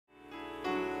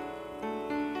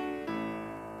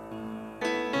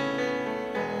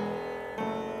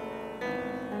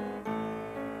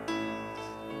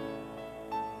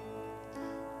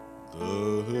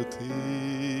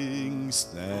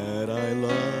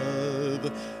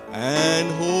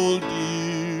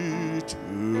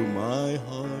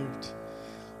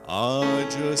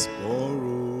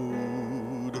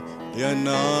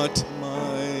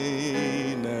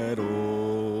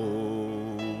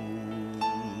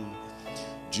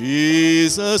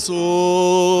Jesus,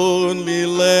 only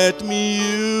let me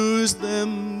use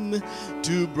them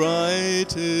to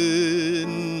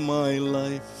brighten my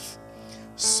life.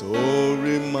 So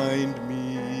remind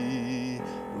me,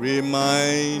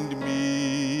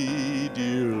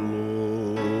 dear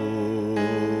Lord.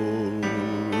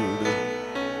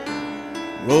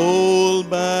 Roll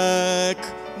back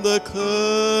the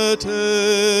curtain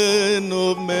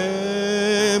of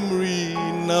memory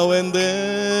now and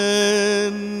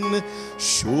then.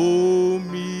 Show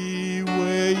me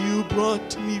where you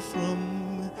brought me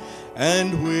from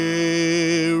and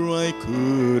where I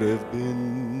could have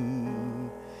been.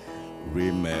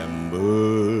 Remember,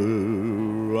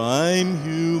 I'm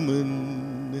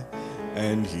human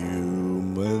and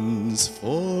humans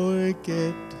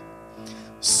forget.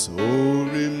 So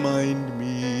remind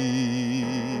me,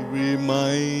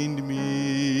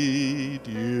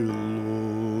 dear Lord.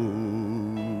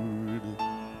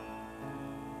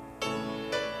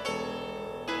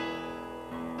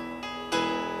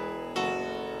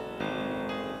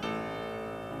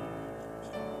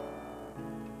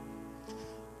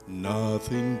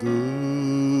 Nothing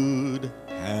good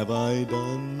have I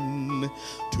done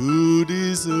to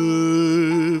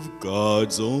deserve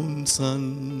God's own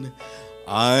Son.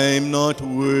 I'm not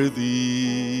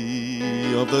worthy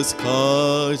of the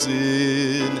scars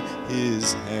in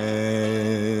his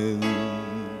hands.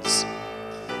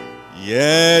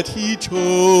 Yet he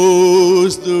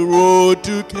chose the road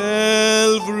to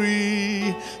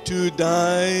Calvary to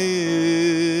die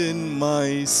in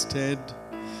my stead.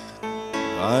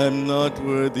 I'm not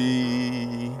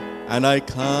worthy and I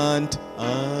can't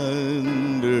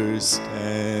understand.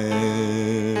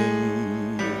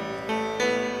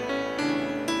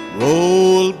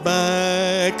 Roll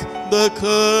back the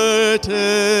curtain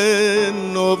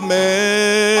of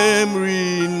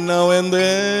memory now and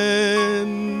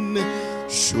then.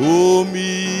 Show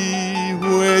me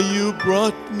where you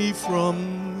brought me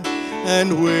from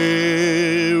and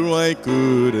where I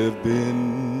could have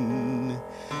been.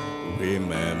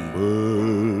 Remember,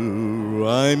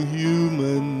 I'm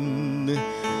human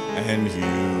and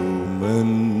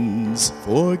humans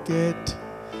forget.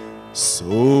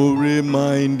 So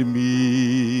remind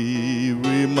me,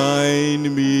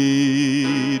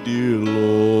 dear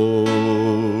Lord.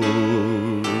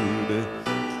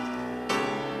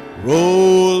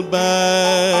 Roll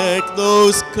back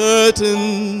those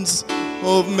curtains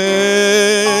of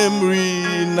memory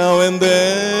now and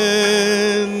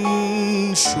then.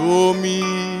 Show me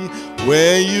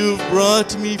where you've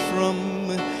brought me from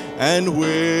and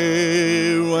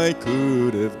where I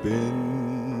could have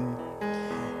been.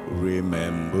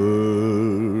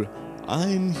 Remember,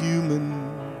 I'm human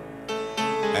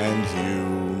and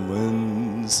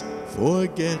humans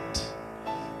forget.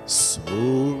 So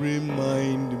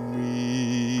remind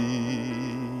me,